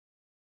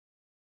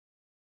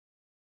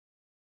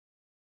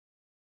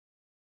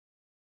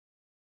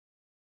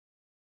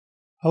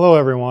Hello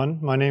everyone,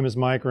 my name is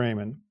Mike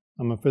Reiman.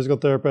 I'm a physical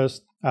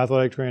therapist,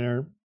 athletic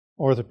trainer,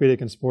 orthopedic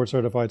and sports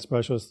certified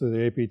specialist through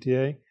the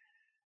APTA,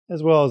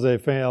 as well as a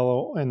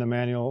fellow in the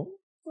Manual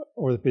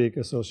Orthopedic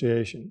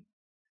Association.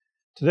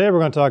 Today we're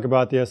going to talk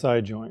about the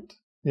SI joint.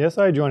 The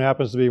SI joint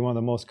happens to be one of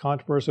the most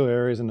controversial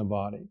areas in the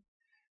body.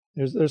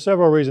 There's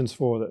several reasons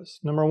for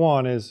this. Number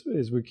one is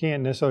we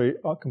can't necessarily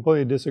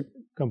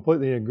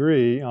completely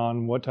agree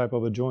on what type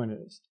of a joint it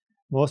is.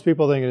 Most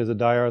people think it is a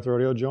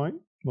diarthrodial joint.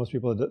 Most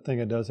people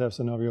think it does have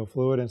synovial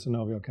fluid and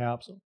synovial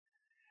capsule.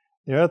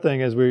 The other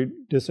thing is we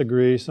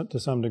disagree to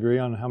some degree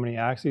on how many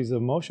axes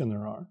of motion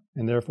there are,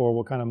 and therefore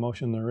what kind of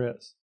motion there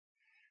is.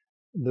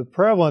 The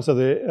prevalence of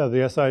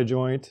the SI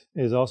joint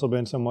has also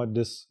been somewhat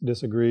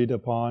disagreed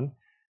upon.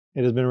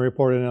 It has been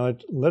reported in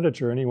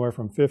literature anywhere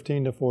from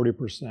 15 to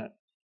 40%.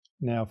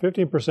 Now,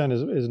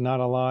 15% is not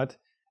a lot,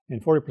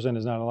 and 40%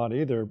 is not a lot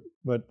either,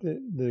 but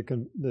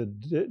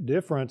the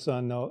difference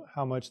on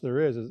how much there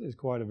is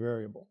quite a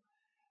variable.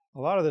 A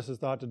lot of this is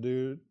thought to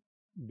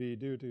be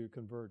due to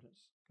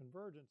convergence.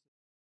 Convergence.